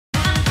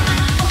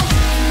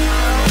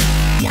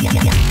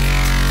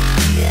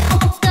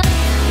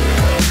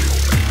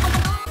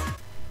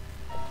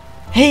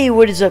Hey,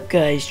 what is up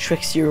guys,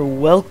 Trex here.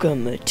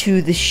 Welcome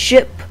to the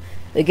ship,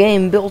 the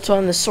game built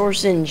on the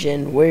Source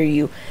engine, where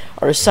you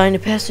are assigned a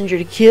passenger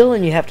to kill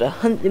and you have to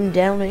hunt them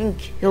down and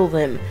kill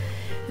them.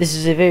 This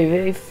is a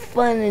very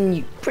fun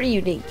and pretty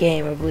unique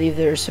game. I believe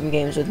there are some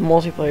games with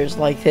multiplayers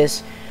like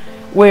this,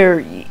 where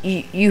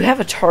you have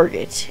a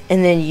target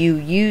and then you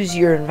use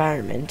your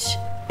environment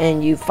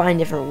and you find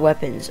different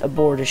weapons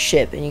aboard a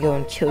ship and you go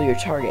and kill your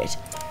target.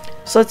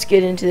 So let's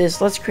get into this.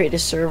 Let's create a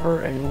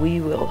server and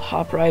we will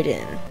hop right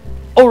in.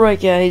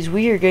 Alright guys,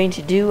 we are going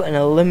to do an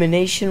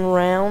elimination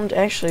round.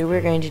 Actually,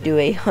 we're going to do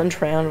a hunt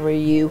round where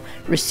you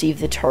receive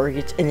the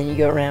target and then you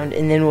go around,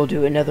 and then we'll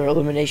do another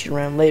elimination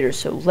round later.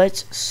 So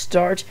let's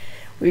start.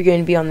 We're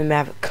going to be on the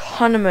map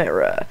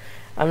Connemara.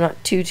 I'm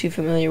not too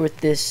familiar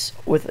with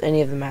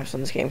any of the maps on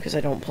this game because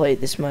I don't play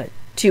it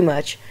too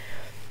much.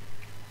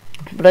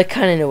 But I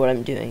kind of know what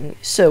I'm doing.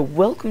 So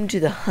welcome to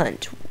the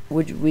hunt.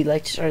 Would we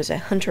like to start as a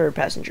hunter or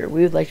passenger?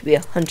 We would like to be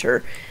a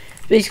hunter.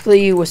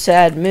 Basically,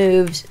 Wasad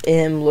moves,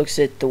 M looks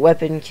at the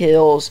weapon,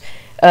 kills.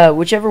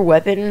 Whichever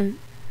weapon,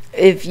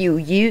 if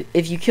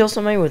you kill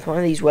somebody with one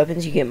of these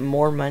weapons, you get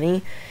more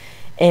money.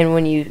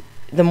 And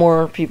the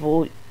more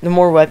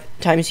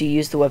times you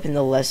use the weapon,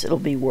 the less it'll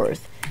be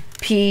worth.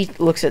 P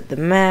looks at the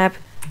map.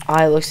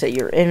 I looks at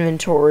your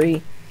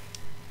inventory.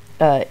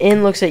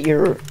 N looks at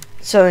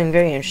something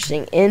very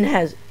interesting. N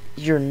has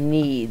your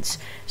needs.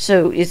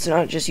 So it's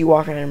not just you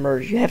walk around and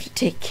murder. You have to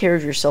take care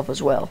of yourself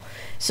as well.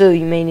 So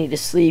you may need to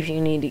sleep,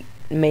 you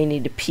may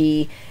need to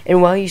pee,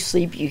 and while you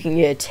sleep you can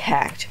get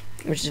attacked,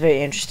 which is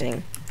very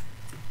interesting.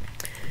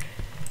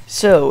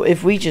 So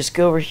if we just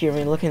go over here and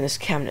we look in this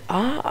cabinet,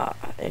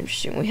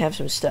 interesting, we have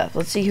some stuff.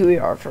 Let's see who we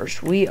are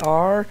first. We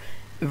are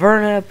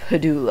Verna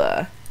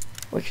Padula.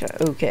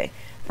 Okay,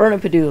 Verna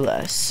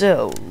Padula.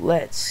 So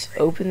let's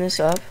open this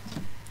up,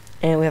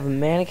 and we have a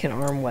mannequin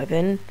arm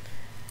weapon,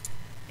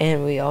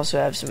 and we also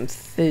have some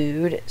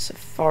food,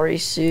 safari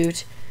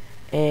suit,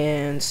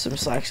 and some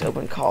slacks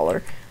open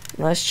collar.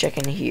 Let's check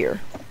in here.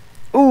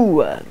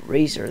 Ooh,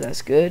 razor,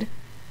 that's good.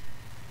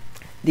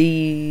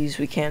 These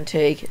we can't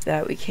take,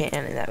 that we can,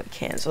 and that we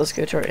can. So let's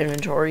go to our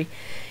inventory.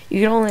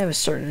 You can only have a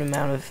certain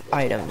amount of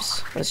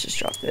items. Let's just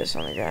drop this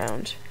on the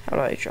ground. How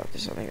do I drop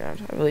this on the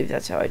ground? I believe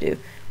that's how I do,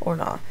 or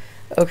not.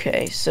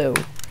 Okay, so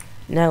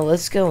now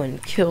let's go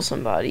and kill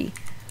somebody.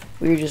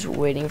 We're just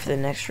waiting for the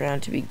next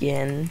round to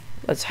begin.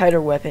 Let's hide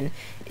our weapon.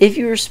 If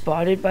you are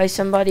spotted by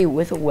somebody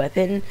with a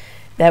weapon,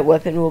 that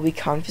weapon will be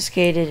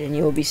confiscated and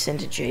you will be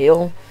sent to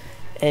jail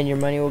and your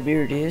money will be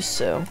reduced.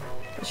 So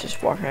let's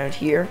just walk around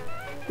here.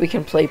 We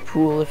can play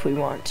pool if we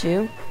want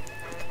to,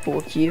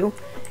 pool cue,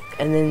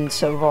 and then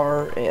some of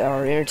our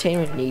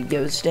entertainment need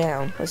goes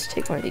down. Let's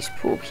take one of these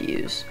pool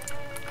cues.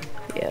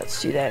 Yeah,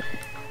 let's do that.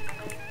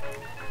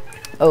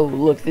 Oh,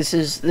 look, this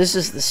is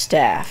the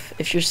staff.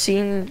 If you're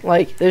seen,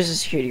 like, there's a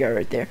security guard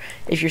right there.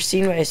 If you're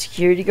seen by a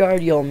security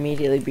guard, you'll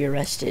immediately be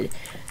arrested.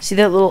 See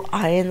that little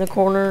eye in the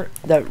corner,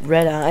 that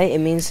red eye? It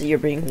means that you're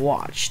being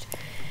watched.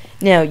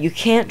 Now, you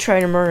can't try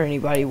to murder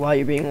anybody while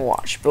you're being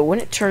watched, but when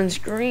it turns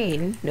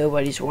green,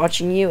 nobody's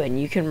watching you and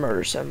you can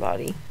murder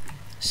somebody.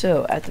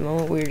 So, at the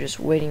moment, we're just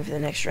waiting for the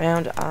next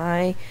round.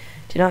 I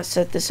did not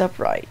set this up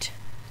right.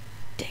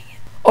 Dang it.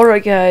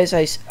 Alright, guys,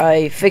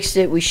 I fixed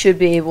it. We should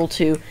be able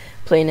to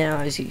play now.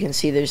 As you can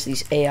see, there's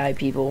these AI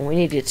people. We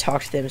need to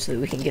talk to them so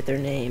that we can get their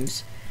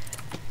names.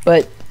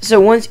 But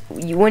so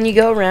when you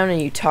go around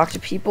and you talk to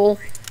people,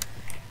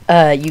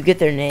 you get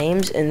their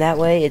names, and that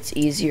way it's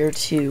easier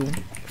to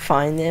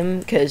find them,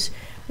 because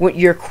what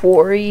your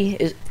quarry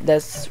is,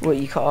 that's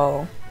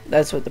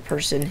what the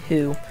person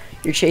who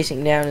you're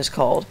chasing down is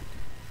called.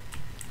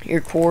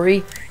 Your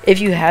quarry. If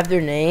you have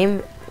their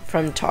name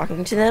from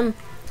talking to them,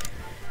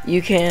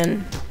 you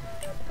can,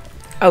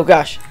 oh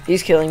gosh,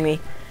 he's killing me.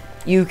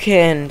 You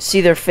can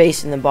see their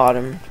face in the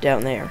bottom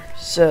down there.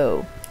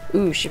 So,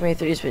 ooh, Shipmate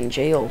 3 has been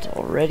jailed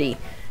already.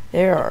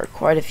 There are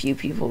quite a few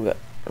people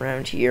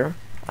around here.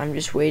 I'm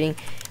just waiting.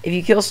 If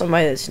you kill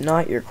somebody that's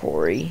not your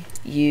quarry,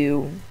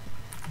 you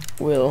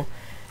will,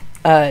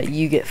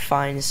 you get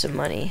fined some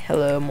money.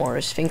 Hello,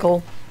 Morris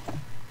Finkel.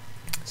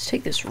 Let's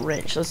take this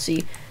wrench. Let's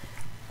see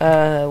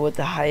what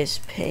the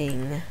highest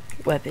paying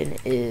weapon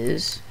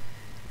is.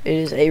 It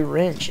is a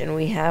wrench, and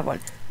we have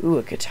one. Ooh,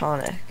 a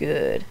katana.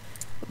 Good.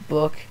 A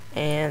book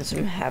and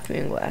some half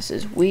moon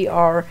glasses. We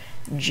are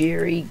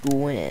Jerry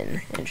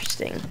Gwynn.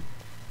 Interesting.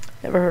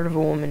 Never heard of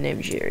a woman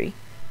named Jerry.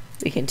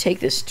 We can take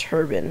this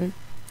turban.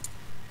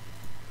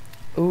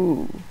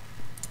 Ooh.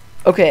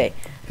 Okay,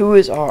 who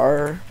is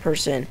our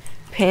person?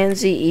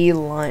 Pansy E.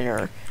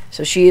 Liner.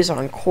 So she is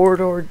on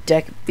corridor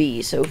deck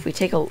B. So if we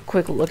take a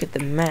quick look at the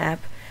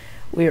map,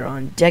 we are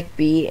on deck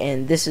B,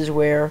 and this is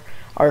where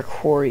our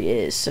quarry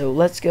is. So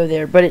let's go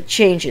there, but it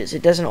changes.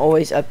 It doesn't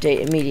always update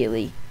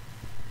immediately.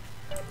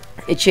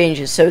 It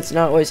changes, so it's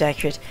not always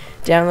accurate.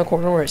 Down in the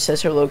corner where it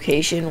says her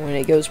location, when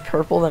it goes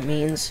purple, that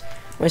means,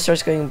 when it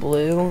starts going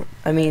blue,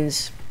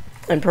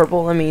 and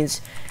purple, that means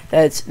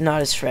that it's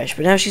not as fresh.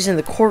 But now she's in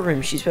the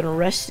courtroom. She's been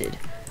arrested.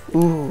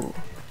 Ooh.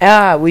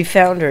 Ah, we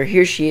found her.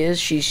 Here she is.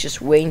 She's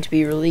just waiting to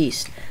be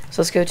released.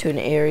 So let's go to an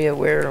area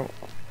where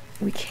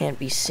we can't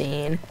be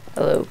seen.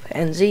 Hello,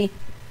 Pansy.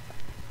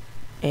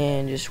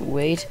 And just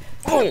wait.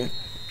 Boom!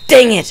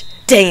 Dang it!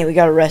 Dang it, we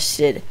got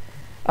arrested.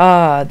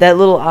 Ah, that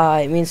little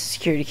eye means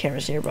security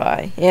cameras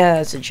nearby. Yeah,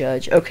 that's a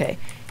judge. Okay,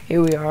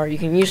 here we are. You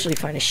can usually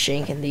find a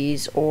shank in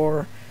these,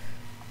 or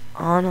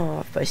on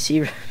off by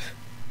sea.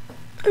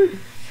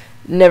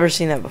 Never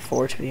seen that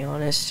before, to be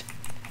honest.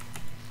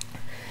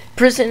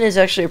 Prison is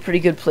actually a pretty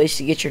good place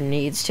to get your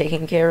needs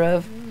taken care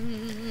of.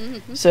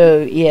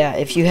 So, yeah,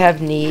 if you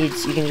have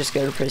needs, you can just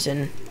go to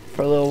prison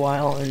for a little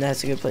while, and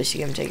that's a good place to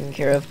get them taken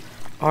care of.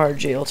 Our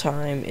jail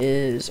time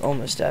is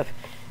almost up.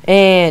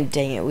 And,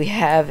 dang it, we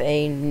have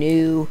a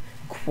new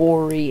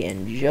quarry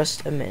in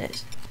just a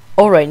minute.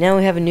 Alright, now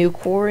we have a new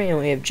quarry, and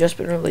we have just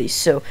been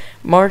released. So,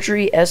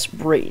 Marjorie S.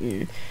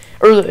 Brayton.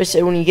 Earlier I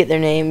said when you get their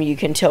name, you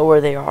can tell where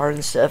they are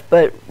and stuff.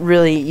 But,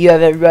 really, you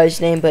have everybody's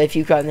name, but if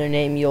you've gotten their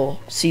name, you'll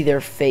see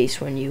their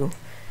face when you...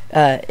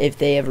 if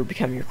they ever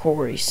become your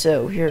quarry.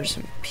 So, here are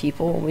some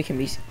people.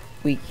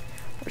 We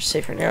are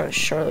safer now.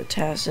 Charlotte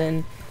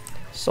Tassin,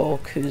 Sol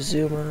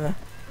Kuzuma.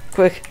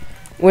 Quick,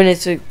 when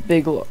it's a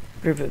big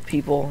group of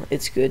people,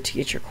 it's good to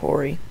get your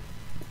quarry.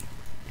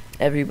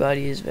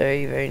 Everybody is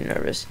very, very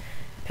nervous.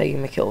 Peggy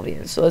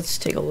McKelvian. So let's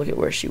take a look at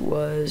where she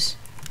was.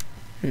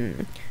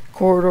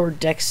 Corridor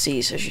deck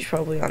C, so she's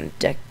probably on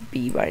deck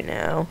B by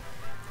now.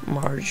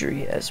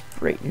 Marjorie S.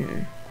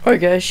 Brayton. Alright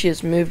guys, she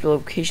has moved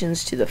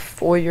locations to the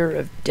foyer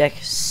of deck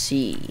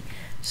C.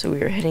 So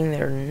we are heading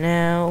there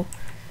now.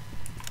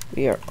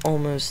 We are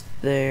almost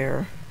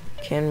there.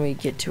 Can we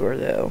get to her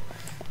though?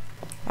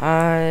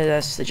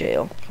 That's the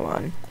jail. Come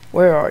on.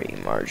 Where are you,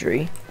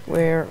 Marjorie?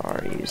 Where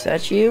are you? Is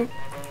that you?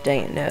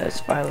 Dang it, no,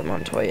 it's Violet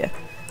Montoya.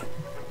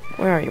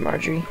 Where are you,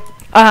 Marjorie?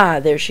 Ah,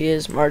 there she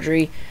is,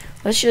 Marjorie.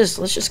 Let's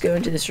just go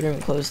into this room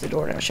and close the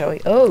door now, shall we?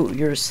 Oh,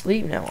 you're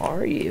asleep now,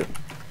 are you?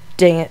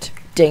 Dang it.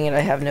 Dang it,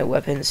 I have no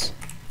weapons.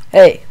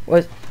 Hey,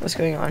 what's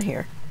going on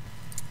here?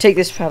 Take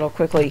this paddle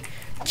quickly.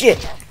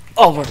 Get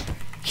over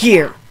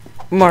here,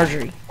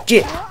 Marjorie.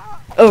 Get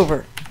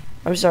over.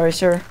 I'm sorry,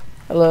 sir.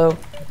 Hello.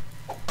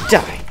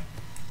 Die.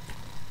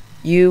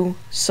 You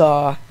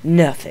saw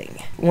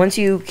nothing. Once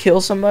you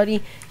kill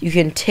somebody, you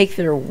can take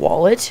their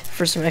wallet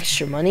for some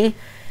extra money,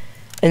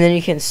 and then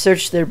you can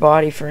search their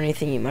body for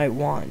anything you might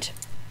want.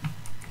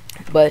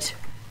 But,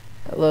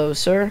 hello,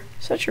 sir.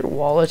 Is that your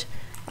wallet?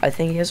 I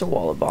think he has a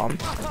wallet bomb.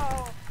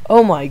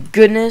 Oh my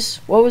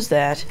goodness, what was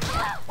that?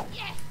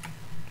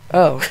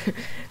 Oh,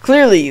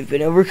 clearly you've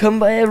been overcome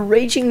by a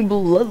raging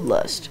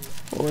bloodlust.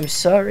 Oh, I'm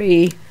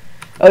sorry.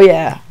 Oh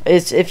yeah,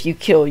 it's if you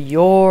kill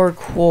your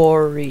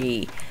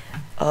quarry.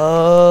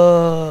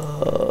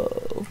 Oh.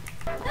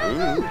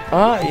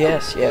 Ah,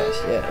 yes.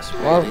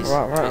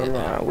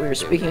 We're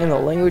speaking in the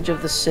language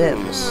of the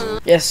Sims.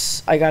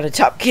 Yes, I got a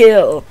top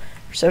kill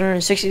for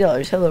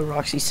 $760. Hello,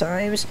 Roxy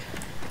Symes.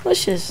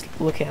 Let's just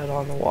look out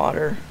on the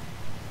water.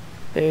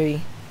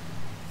 Very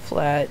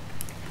flat.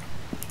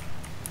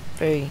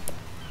 Very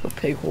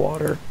opaque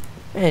water.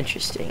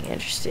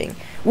 Interesting.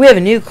 We have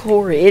a new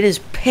quarry. It is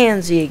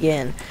Pansy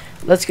again.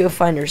 Let's go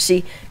find her.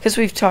 See, because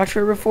we've talked to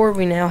her before,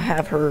 we now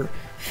have her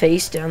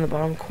face down the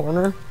bottom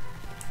corner.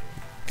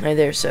 Right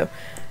there, so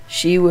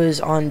she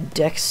was on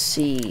deck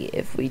C.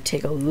 If we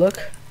take a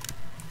look,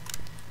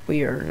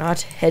 we are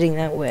not heading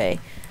that way.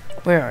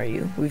 Where are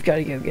you? We've got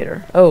to go get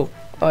her. Oh,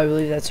 I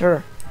believe that's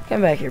her.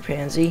 Come back here,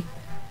 Pansy.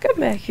 Come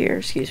back here.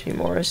 Excuse me,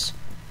 Morris.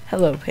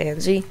 Hello,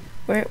 Pansy.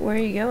 Where are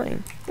you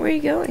going? Where are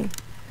you going?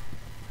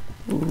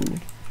 Ooh.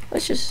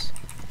 Let's just...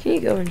 Can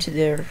you go into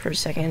there for a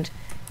second?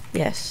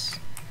 Yes.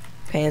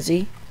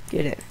 Pansy,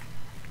 get in.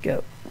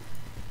 Go.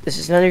 This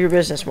is none of your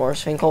business,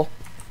 Morris Finkel.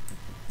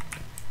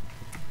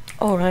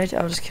 Alright,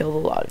 I'll just kill the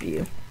lot of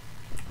you.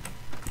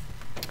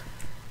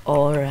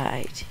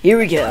 Alright, here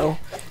we go.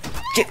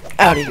 Get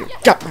out of here.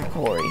 Got my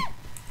quarry.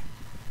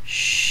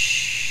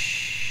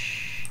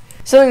 Shh.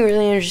 Something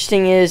really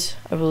interesting is,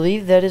 I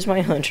believe that is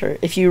my hunter.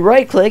 If you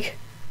right click,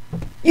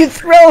 you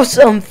throw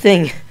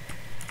something.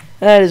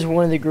 That is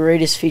one of the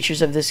greatest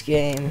features of this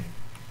game.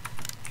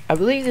 I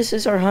believe this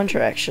is our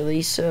hunter,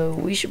 actually, so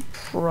we should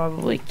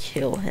probably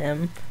kill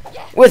him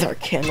with our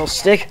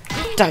candlestick.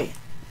 Die.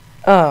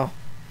 Oh,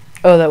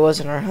 that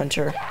wasn't our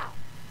hunter.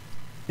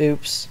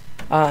 Oops.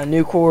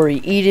 New quarry,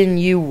 Eden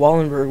U.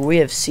 Wallenberg. We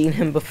have seen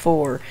him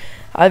before.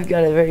 I've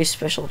got a very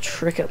special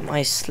trick up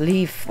my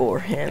sleeve for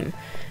him.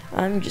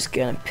 I'm just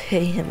gonna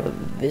pay him a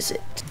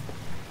visit.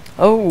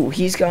 Oh,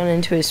 he's gone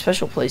into a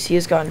special place. He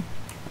has gone,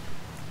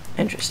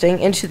 interesting,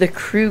 into the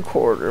crew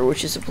quarter,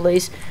 which is a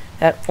place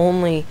that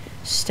only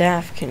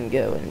staff can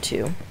go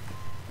into.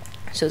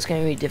 So it's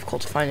going to be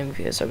difficult to find him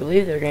because I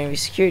believe there are going to be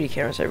security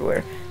cameras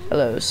everywhere.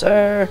 Hello,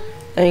 sir.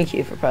 Thank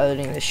you for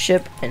piloting the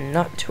ship and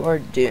not to our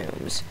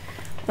dooms.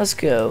 Let's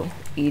go.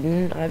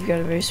 Eden, I've got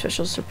a very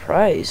special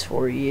surprise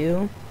for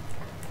you.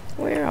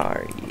 Where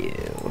are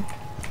you?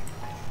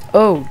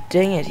 Oh,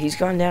 dang it. He's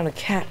gone down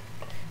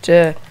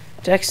to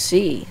deck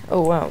C.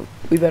 Oh, wow.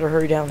 We better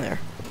hurry down there.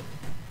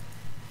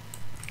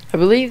 I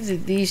believe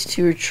that these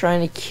two are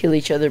trying to kill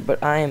each other,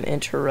 but I am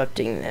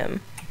interrupting them.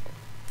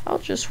 I'll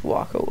just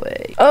walk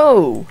away.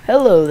 Oh,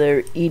 hello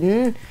there,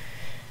 Eden.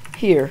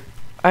 Here,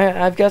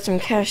 I've got some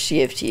cash to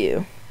give to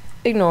you.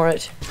 Ignore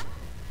it.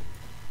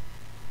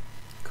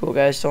 Cool,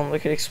 guys, don't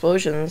look at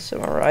explosions,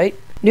 am I right?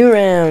 New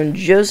round,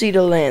 Josie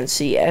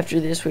Delancey. After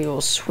this, we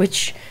will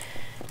switch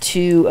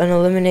to an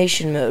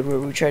elimination mode where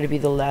we try to be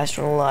the last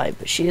one alive,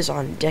 but she is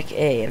on deck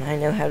A, and I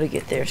know how to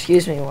get there.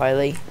 Excuse me,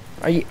 Wiley.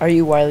 Are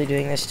you Wiley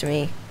doing this to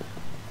me?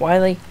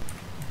 Wiley?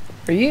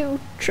 Are you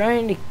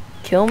trying to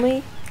kill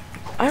me?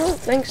 I don't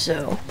think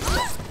so.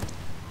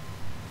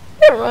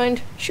 Never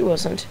mind, she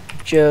wasn't.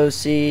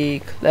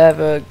 Josie,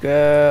 clever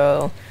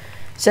girl.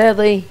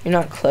 Sadly, you're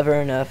not clever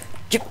enough.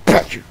 Get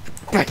back here,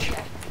 back here,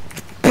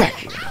 back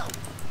here.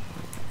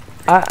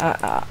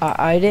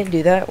 I didn't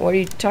do that. What are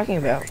you talking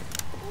about?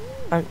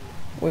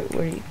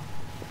 Where'd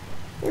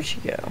she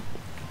go?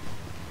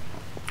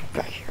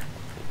 Back here.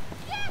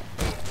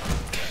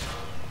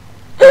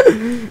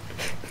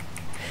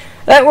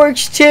 That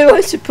works too,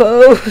 I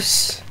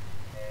suppose.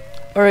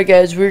 Alright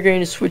guys, we're going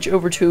to switch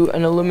over to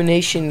an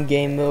elimination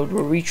game mode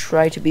where we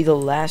try to be the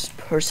last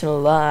person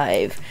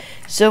alive.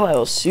 So I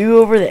will see you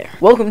over there.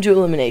 Welcome to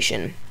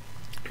elimination.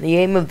 The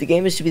aim of the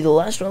game is to be the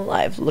last one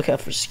alive. Look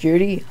out for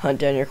security, hunt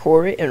down your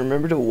quarry, and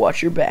remember to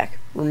watch your back.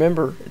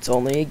 Remember, it's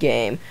only a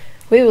game.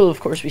 We will of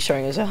course be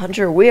starting as a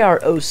hunter. We are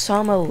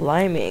Osama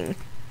Liming.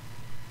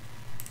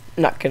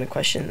 Not gonna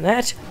question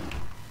that.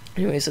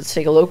 Anyways, let's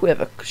take a look. We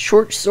have a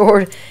short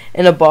sword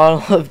and a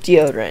bottle of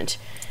deodorant.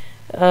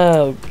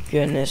 Oh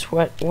goodness,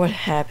 what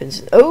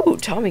happens? Oh,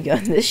 Tommy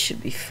gun. This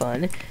should be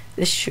fun.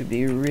 This should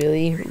be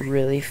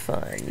really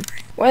fun.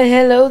 Why,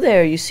 hello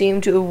there. You seem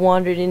to have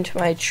wandered into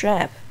my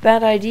trap.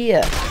 Bad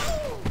idea.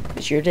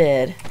 But you're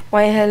dead.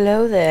 Why,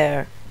 hello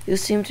there. You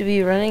seem to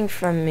be running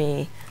from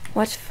me.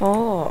 What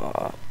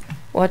for?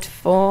 What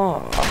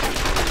for?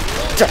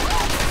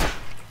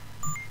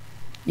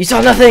 You saw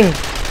nothing.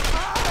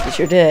 But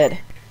you're dead.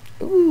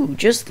 Ooh,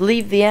 just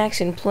leave the axe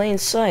in plain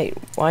sight.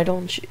 Why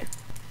don't you?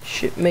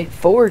 Shipmate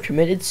 4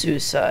 committed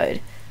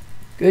suicide.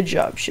 Good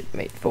job,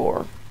 Shipmate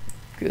 4.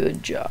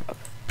 Good job.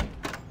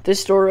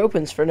 This door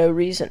opens for no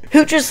reason.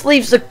 Who just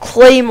leaves a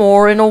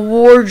claymore in a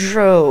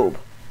wardrobe?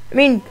 I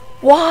mean,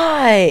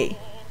 why?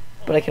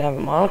 But I can have a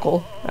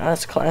monocle. Now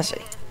that's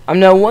classy. I'm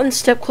now one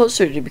step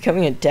closer to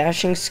becoming a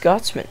dashing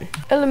Scotsman.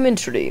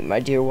 Elementary, my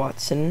dear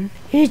Watson.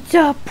 It's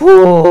a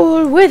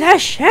pool with a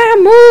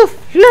shamu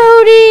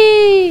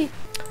floaty.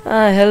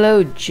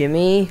 Hello,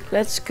 Jimmy.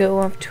 Let's go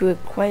up to a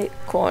quiet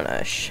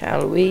corner,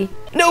 shall we?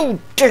 No,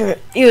 dang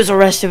it! He was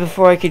arrested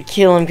before I could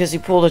kill him because he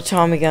pulled a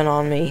Tommy gun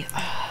on me.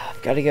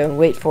 I've got to go and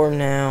wait for him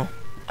now.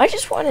 I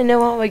just want to know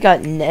how I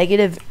got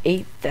negative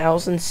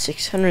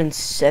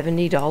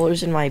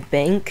 $8,670 in my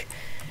bank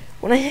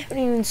when I haven't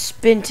even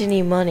spent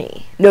any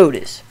money.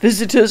 Notice,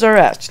 visitors are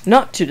asked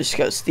not to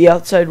discuss the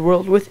outside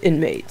world with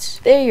inmates.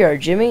 There you are,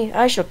 Jimmy.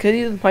 I shall kill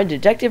you with my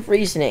deductive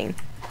reasoning.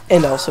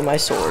 And also my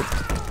sword.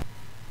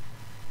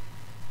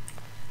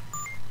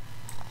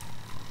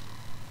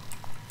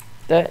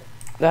 That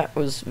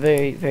was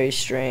very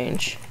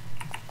strange.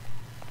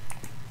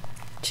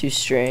 Too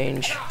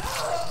strange.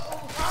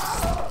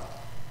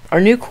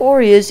 Our new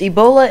quarry is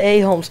Ebola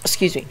A. Holmes.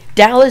 Excuse me,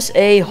 Dallas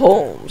A.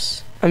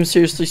 Holmes. I'm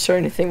seriously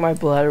starting to think my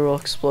bladder will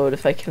explode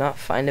if I cannot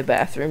find a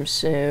bathroom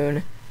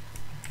soon.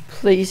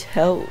 Please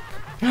help.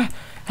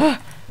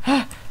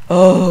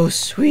 Oh,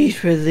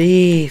 sweet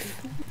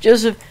relief.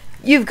 Joseph,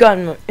 you've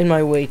gotten in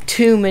my way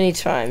too many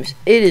times.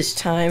 It is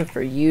time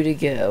for you to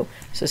go.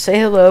 So say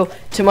hello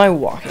to my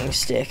walking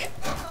stick.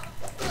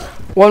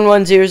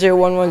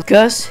 110011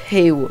 Gus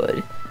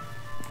Haywood.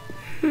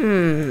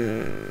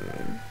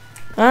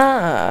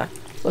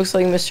 Looks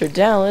like Mr.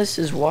 Dallas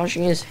is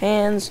washing his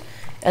hands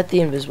at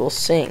the invisible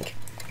sink.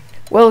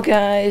 Well,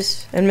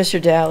 guys, and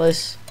Mr.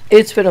 Dallas,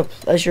 it's been a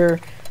pleasure.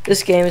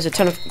 This game is a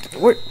ton of...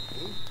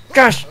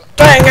 Gosh,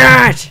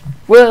 dang it!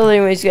 Well,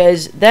 anyways,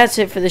 guys, that's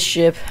it for the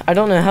ship. I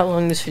don't know how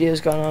long this video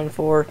has gone on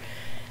for.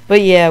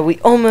 But yeah, we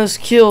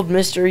almost killed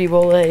Mr.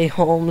 Ebola A.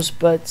 Holmes,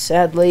 but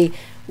sadly,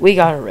 we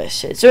got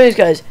arrested. So anyways,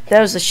 guys, that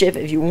was the ship.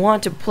 If you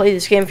want to play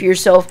this game for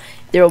yourself,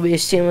 there will be a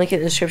Steam link in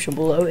the description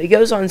below. It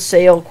goes on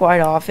sale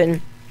quite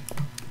often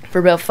for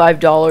about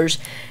 $5,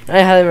 and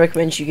I highly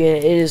recommend you get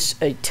it. It is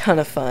a ton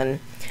of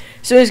fun.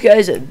 So anyways,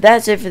 guys,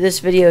 that's it for this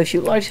video. If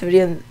you liked the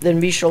video, then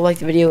be sure to like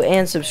the video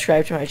and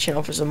subscribe to my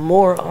channel for some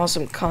more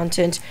awesome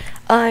content.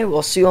 I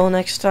will see you all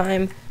next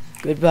time.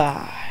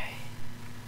 Goodbye.